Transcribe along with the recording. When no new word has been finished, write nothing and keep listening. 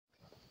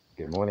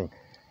Good morning.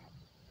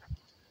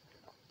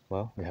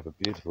 Well, we have a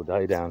beautiful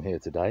day down here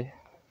today.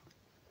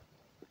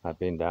 I've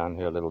been down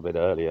here a little bit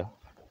earlier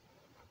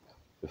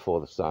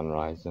before the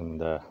sunrise and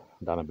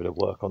done a bit of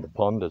work on the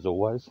pond as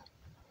always.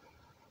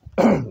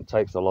 It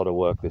takes a lot of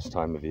work this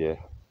time of year.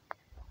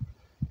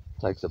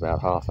 It takes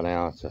about half an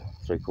hour to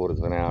 3/4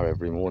 of an hour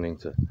every morning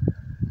to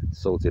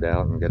sort it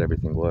out and get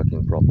everything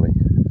working properly.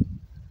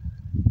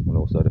 And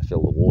also to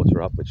fill the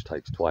water up, which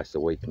takes twice a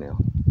week now.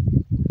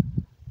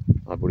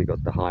 I've already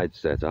got the hide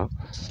set up.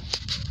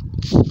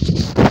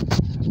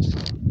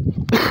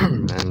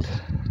 And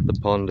the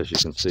pond, as you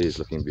can see, is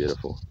looking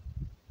beautiful.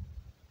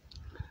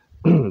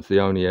 It's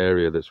the only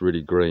area that's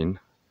really green.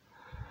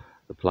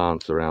 The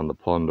plants around the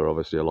pond are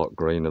obviously a lot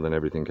greener than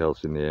everything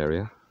else in the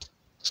area.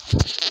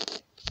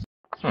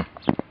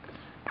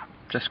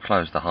 Just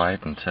close the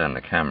hide and turn the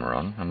camera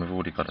on, and we've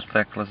already got a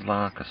Thecla's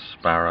lark, a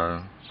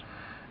sparrow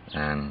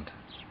and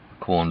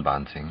a corn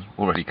bunting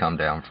already come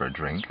down for a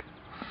drink.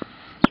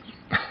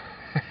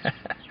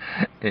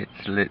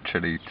 It's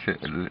literally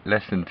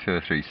less than 2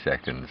 or 3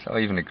 seconds. Oh,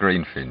 even a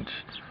greenfinch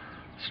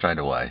straight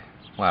away.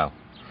 Wow.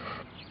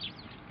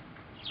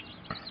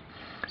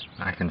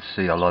 I can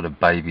see a lot of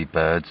baby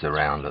birds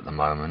around at the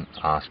moment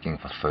asking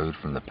for food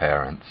from the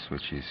parents,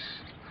 which is...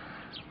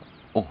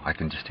 Oh, I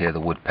can just hear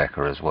the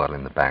woodpecker as well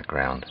in the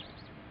background.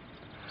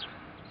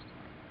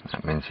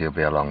 That means he'll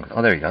be along.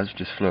 Oh, there he goes,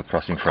 just flew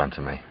across in front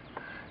of me.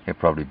 He'll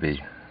probably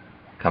be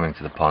coming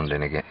to the pond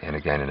in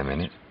again in a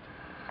minute.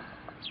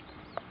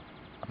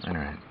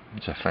 Anyway,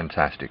 it's a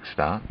fantastic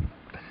start.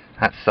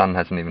 That sun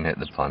hasn't even hit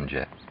the pond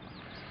yet.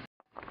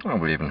 Oh,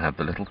 we even have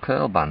the little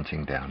curl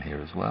bunting down here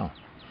as well.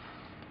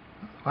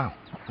 Wow,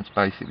 that's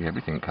basically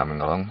everything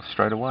coming along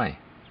straight away.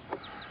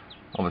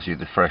 Obviously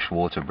the fresh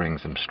water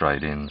brings them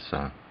straight in,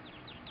 so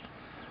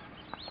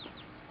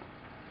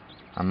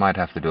I might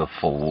have to do a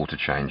full water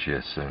change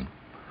here soon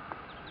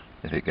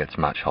if it gets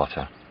much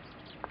hotter.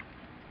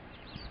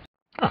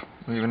 Oh,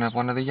 we even have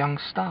one of the young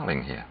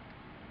starling here.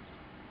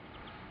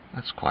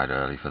 That's quite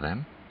early for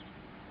them.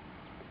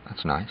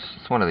 That's nice.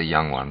 It's one of the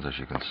young ones, as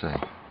you can see.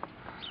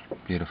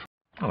 Beautiful.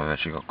 Oh, we've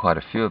actually got quite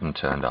a few of them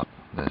turned up.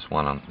 There's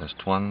one,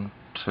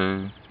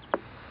 two.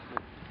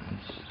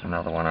 There's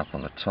another one up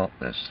on the top.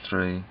 There's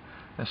 3.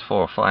 There's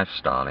 4 or 5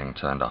 starling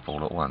turned up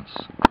all at once.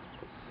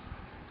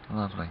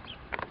 Lovely.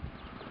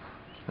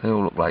 They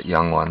all look like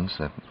young ones.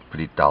 They're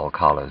pretty dull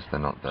colours. They're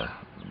not the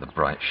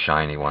bright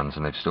shiny ones,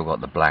 and they've still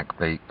got the black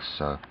beaks,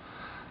 so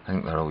I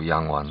think they're all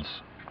young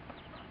ones.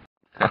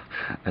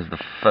 As the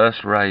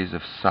first rays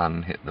of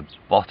sun hit the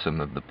bottom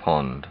of the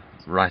pond,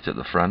 right at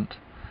the front,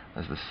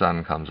 as the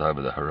sun comes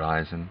over the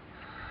horizon,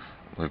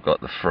 we've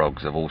got the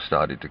frogs have all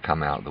started to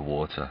come out of the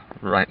water,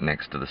 right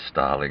next to the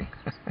starling.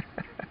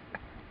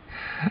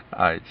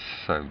 It's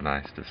so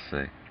nice to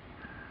see.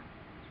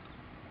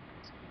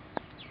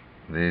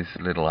 These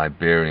little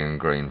Iberian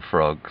green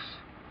frogs,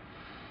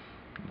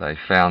 they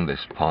found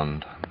this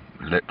pond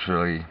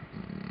literally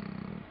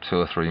 2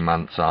 or 3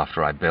 months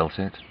after I built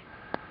it,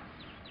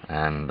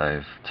 and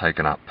they've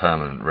taken up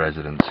permanent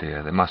residence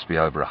here. There must be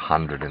over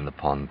 100 in the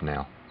pond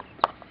now.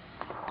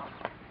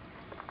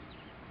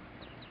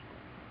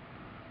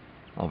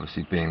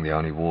 Obviously, being the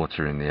only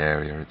water in the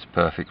area, it's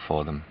perfect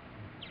for them.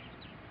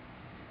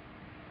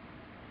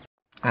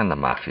 And the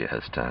mafia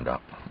has turned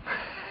up.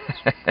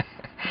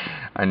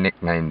 I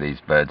nicknamed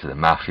these birds the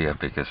mafia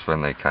because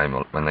when they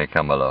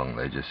come along,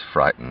 they just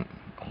frighten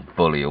or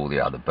bully all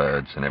the other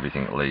birds and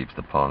everything that leaves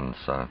the pond.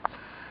 So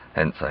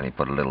hence I only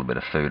put a little bit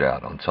of food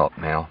out on top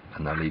now,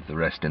 and they leave the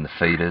rest in the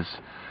feeders,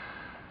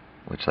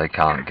 which they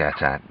can't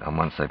get at. And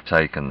once they've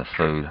taken the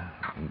food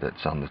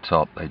that's on the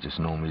top, they just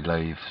normally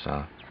leave.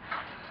 So,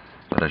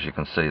 but as you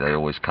can see, they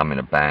always come in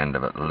a band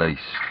of at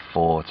least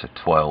 4 to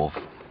 12.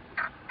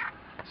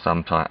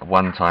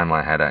 One time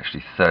I had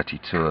actually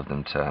 32 of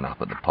them turn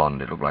up at the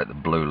pond. It looked like the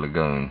Blue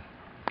Lagoon.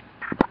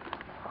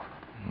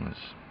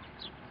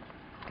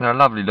 They're a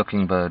lovely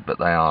looking bird, but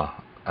they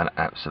are an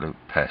absolute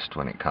pest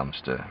when it comes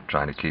to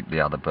trying to keep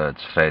the other birds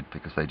fed,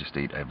 because they just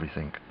eat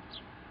everything.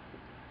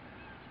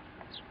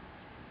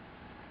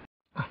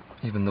 Oh,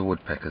 even the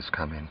woodpeckers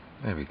come in.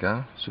 There we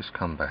go, it's just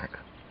come back.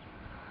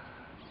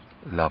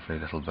 Lovely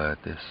little bird,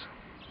 this.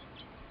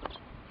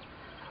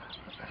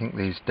 I think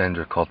these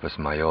Dendrocoppus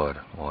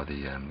major, or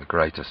the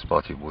greater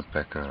spotted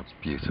woodpecker, are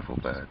beautiful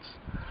birds.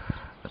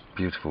 A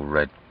beautiful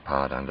red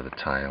part under the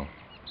tail.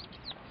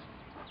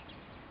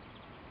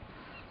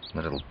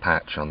 The little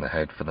patch on the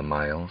head for the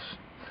males,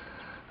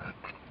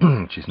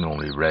 which is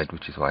normally red,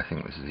 which is why I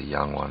think this is a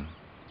young one.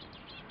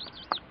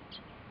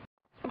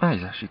 Oh,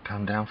 he's actually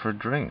come down for a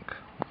drink.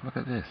 Look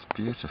at this,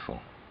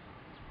 beautiful.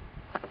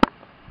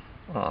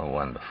 Oh,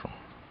 wonderful.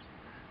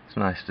 It's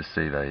nice to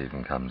see they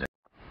even come down.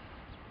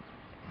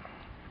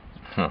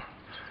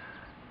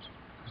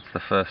 It's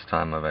the first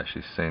time I've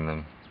actually seen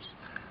them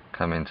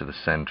come into the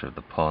centre of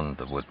the pond,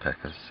 the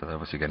woodpeckers, so they're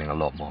obviously getting a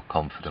lot more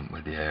confident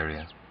with the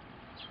area.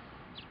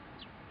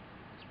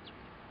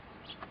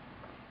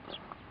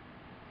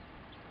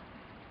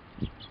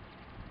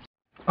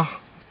 Oh,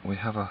 we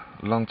have a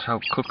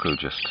long-tailed cuckoo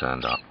just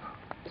turned up.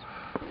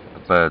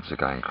 The birds are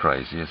going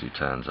crazy as he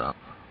turns up,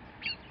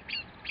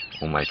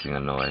 all making a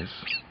noise.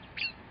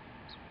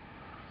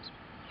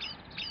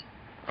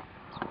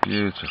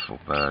 Beautiful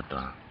bird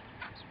though.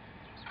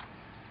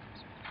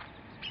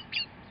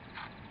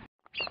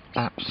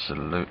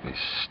 Absolutely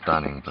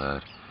stunning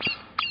bird.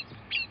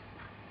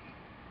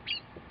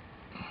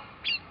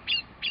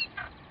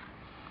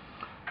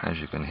 As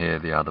you can hear,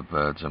 the other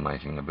birds are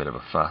making a bit of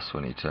a fuss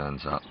when he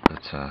turns up,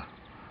 but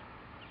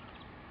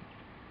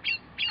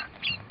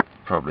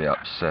probably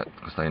upset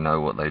because they know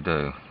what they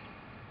do,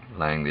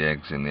 laying the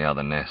eggs in the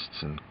other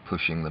nests and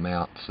pushing them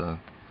out. So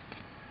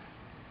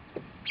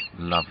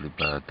lovely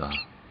bird though,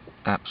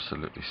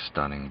 absolutely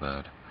stunning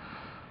bird.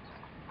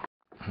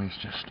 He's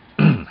just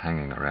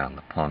hanging around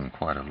the pond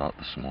quite a lot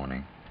this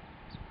morning.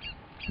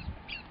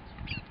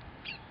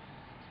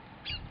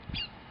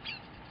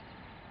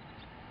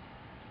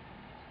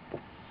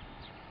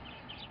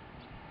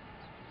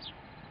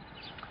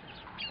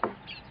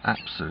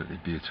 Absolutely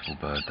beautiful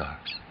bird though.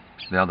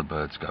 The other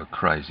birds go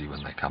crazy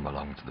when they come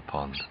along to the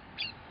pond.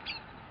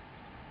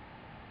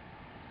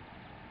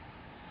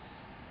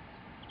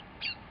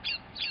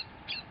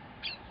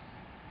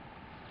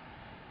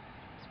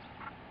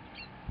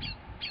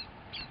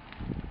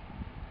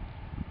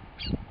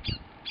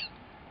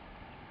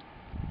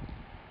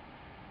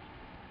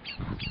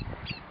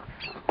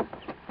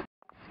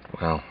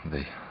 Well,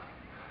 the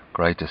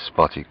greatest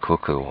spotted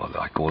cuckoo, or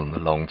I call him the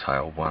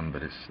long-tailed one,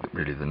 but it's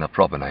really the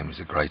proper name is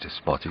the greatest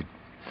spotted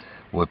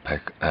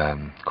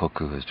woodpecker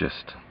cuckoo, has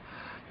just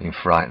been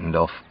frightened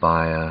off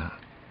by a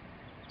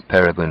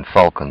peregrine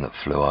falcon that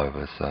flew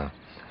over. So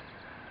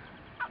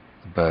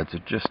the birds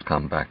have just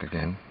come back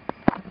again.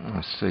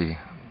 I see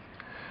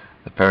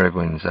the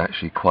peregrines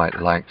actually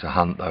quite like to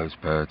hunt those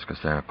birds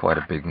because they're quite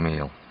a big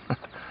meal.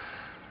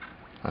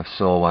 I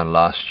saw one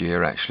last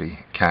year actually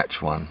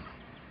catch one.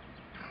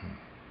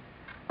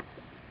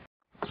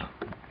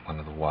 One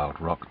of the wild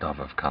rock dove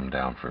have come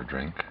down for a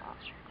drink.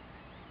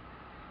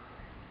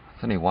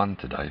 There's only one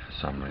today for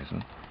some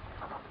reason.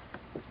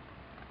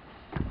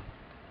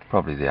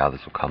 Probably the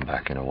others will come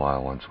back in a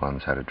while once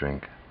one's had a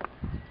drink.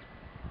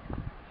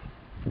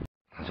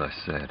 As I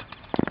said,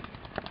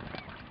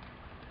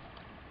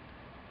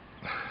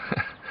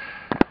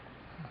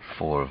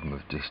 four of them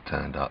have just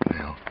turned up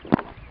now.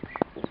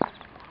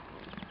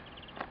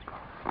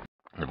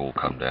 They've all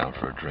come down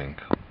for a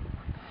drink.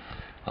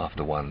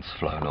 After one's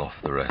flown off,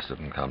 the rest of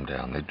them come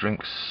down. They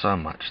drink so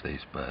much,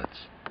 these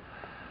birds.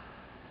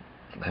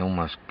 They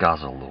almost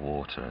guzzle the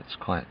water. It's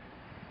quite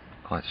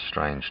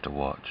strange to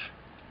watch.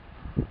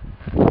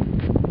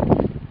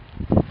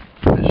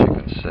 As you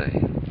can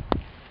see.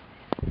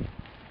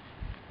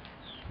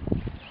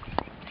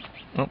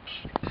 Oops,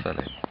 fell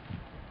in.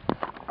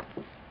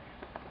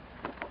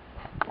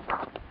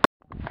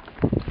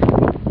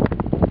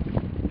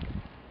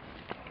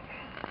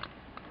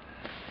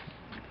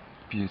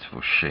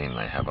 Beautiful sheen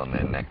they have on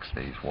their necks,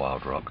 these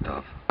wild rock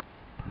dove.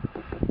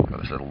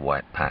 Got this little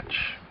white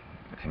patch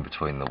in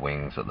between the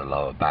wings at the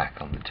lower back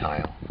on the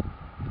tail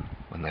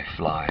when they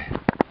fly.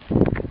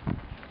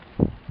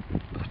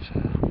 But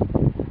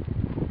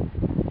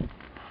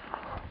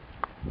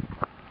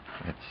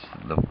it's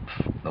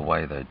the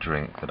way they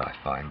drink that I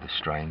find the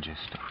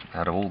strangest.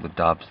 Out of all the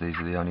doves, these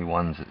are the only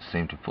ones that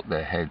seem to put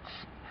their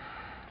heads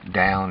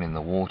down in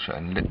the water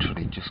and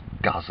literally just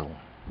guzzle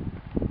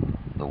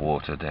the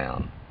water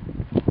down.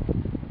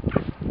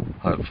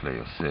 Hopefully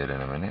you'll see it in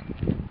a minute.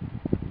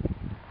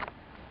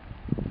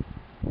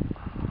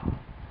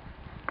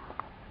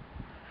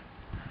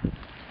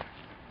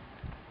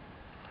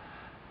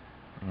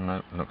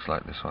 Nope, looks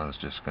like this one's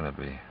just going to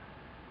be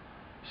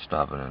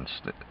stubborn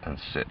and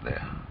sit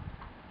there.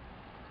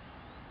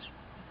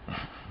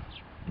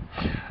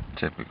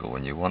 Typical,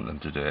 when you want them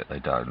to do it, they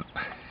don't.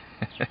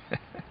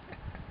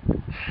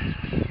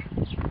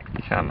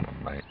 Come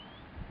on, mate.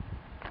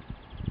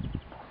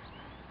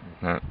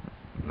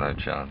 No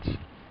chance.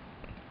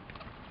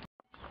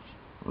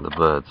 The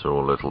birds are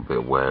all a little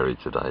bit wary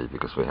today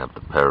because we have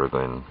the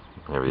peregrine.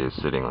 Here he is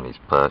sitting on his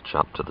perch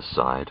up to the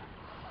side.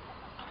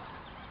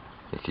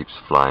 He keeps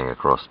flying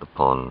across the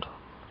pond,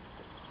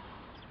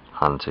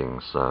 hunting,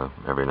 so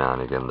every now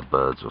and again the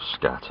birds will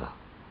scatter.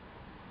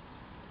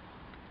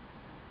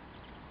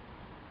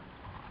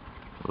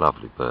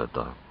 Lovely bird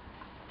though.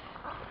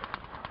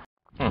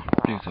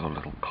 Beautiful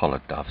little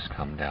collared doves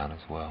come down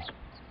as well.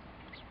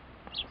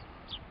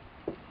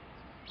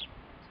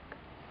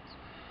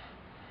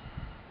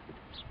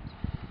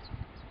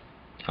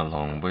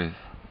 Along with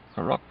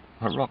a rock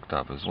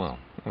dove as well.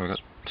 We've got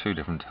two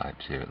different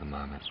types here at the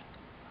moment.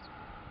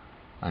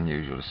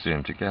 Unusual to see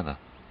them together.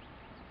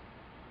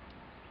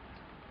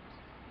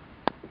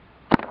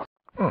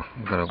 Oh,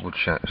 we've got a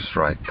woodchat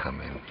shrike come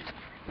in.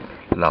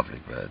 Lovely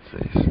birds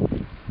these.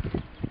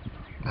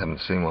 Haven't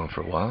seen one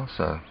for a while,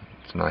 so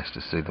it's nice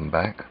to see them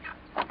back.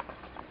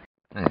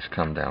 And he's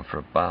come down for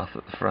a bath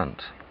at the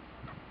front.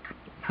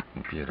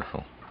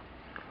 Beautiful.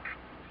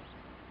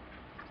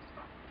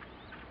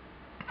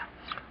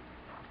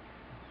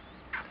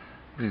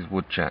 These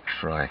woodchat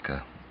shrike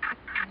are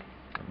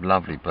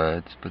lovely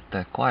birds, but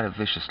they're quite a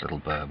vicious little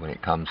bird when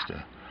it comes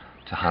to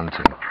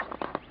hunting.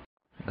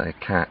 They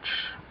catch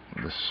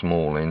the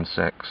small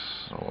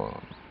insects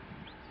or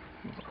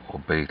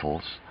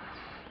beetles,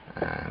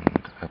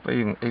 and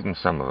even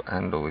some of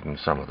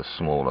the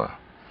smaller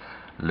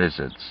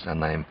lizards,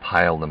 and they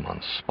impale them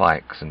on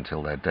spikes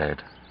until they're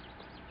dead.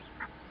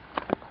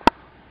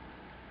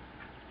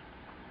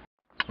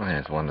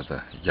 There's one of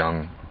the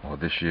young, or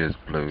this year's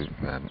blue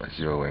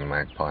azure-winged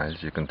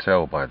magpies. You can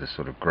tell by the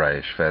sort of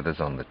greyish feathers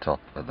on the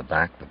top of the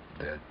back,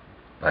 the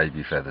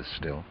baby feathers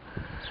still,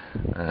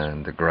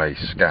 and the grey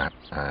scalp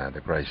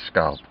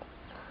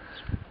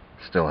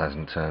still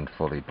hasn't turned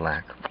fully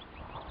black.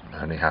 It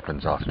only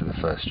happens after the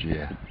first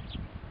year.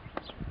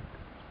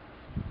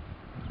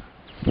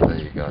 There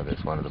you go,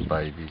 there's one of the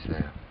babies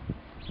there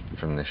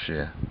from this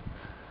year.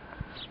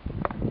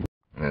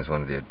 There's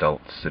one of the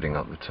adults sitting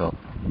up the top.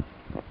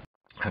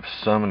 I have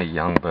so many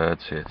young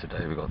birds here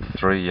today. We've got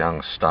 3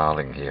 young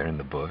starling here in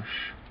the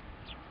bush.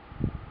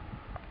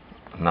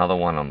 Another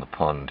one on the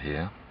pond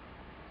here.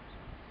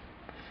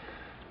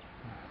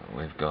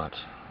 We've got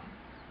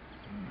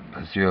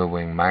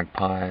azure-winged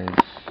magpies.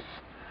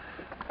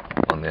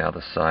 On the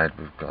other side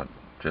we've got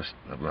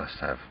I must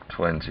have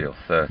 20 or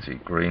 30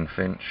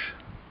 greenfinch.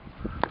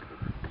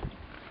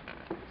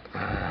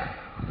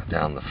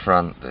 Down the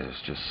front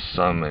there's just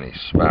so many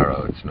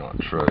sparrow, it's not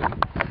true.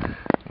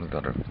 We've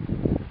got a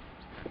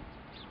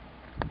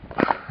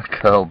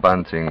curl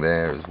bunting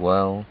there as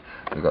well.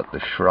 We've got the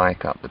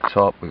shrike up the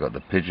top. We've got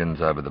the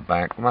pigeons over the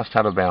back. We must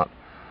have about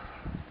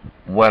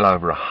well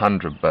over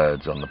 100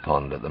 birds on the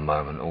pond at the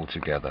moment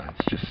altogether.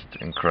 It's just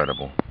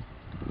incredible.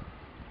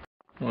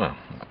 Well,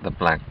 the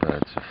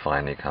blackbirds have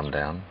finally come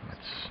down.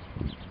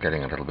 It's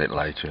getting a little bit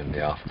later in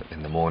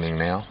the morning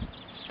now,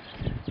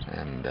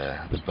 and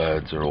the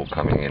birds are all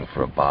coming in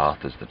for a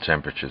bath as the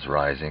temperature's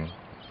rising.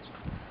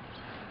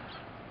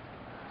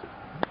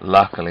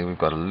 Luckily we've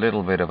got a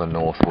little bit of a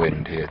north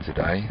wind here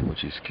today,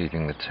 which is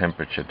keeping the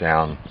temperature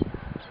down,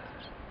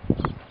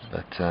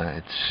 but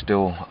it's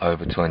still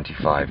over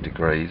 25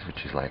 degrees,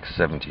 which is like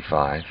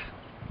 75,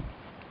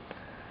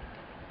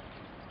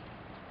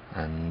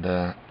 and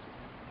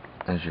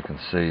as you can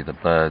see, the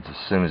birds, as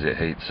soon as it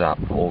heats up,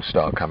 all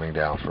start coming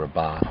down for a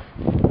bath.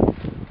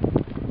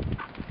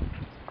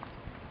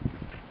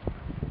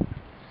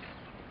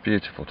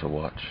 Beautiful to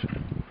watch.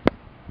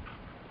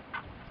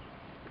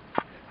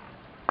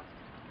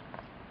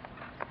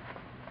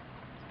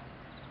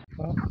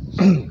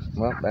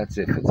 Well, that's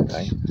it for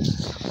today.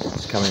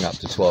 It's coming up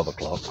to 12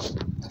 o'clock.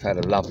 I've had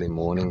a lovely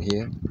morning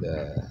here.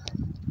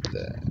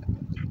 The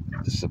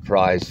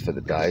surprise for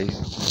the day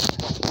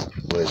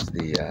was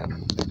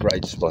the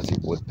great spotted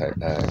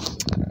woodpecker,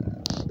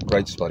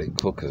 great spotted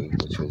cuckoo,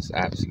 which was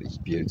absolutely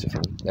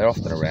beautiful. They're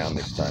often around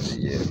this time of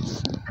year,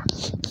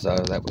 so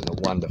that was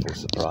a wonderful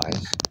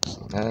surprise.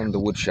 And the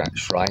woodchat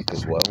shrike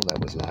as well, that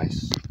was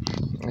nice.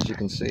 As you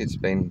can see, it's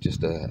been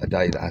just a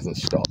day that hasn't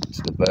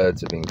stopped. The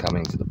birds have been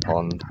coming to the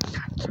pond.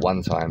 At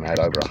one time, I had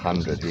over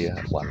 100 here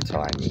at one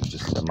time. It was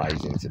just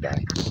amazing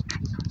today.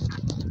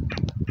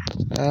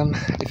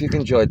 If you've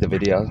enjoyed the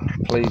video,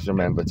 please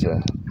remember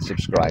to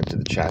subscribe to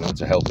the channel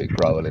to help it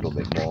grow a little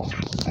bit more.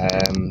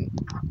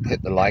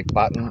 Hit the like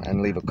button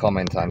and leave a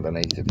comment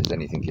underneath if there's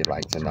anything you'd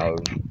like to know.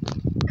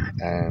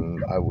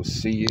 And I will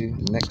see you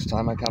next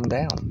time I come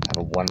down. Have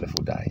a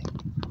wonderful day.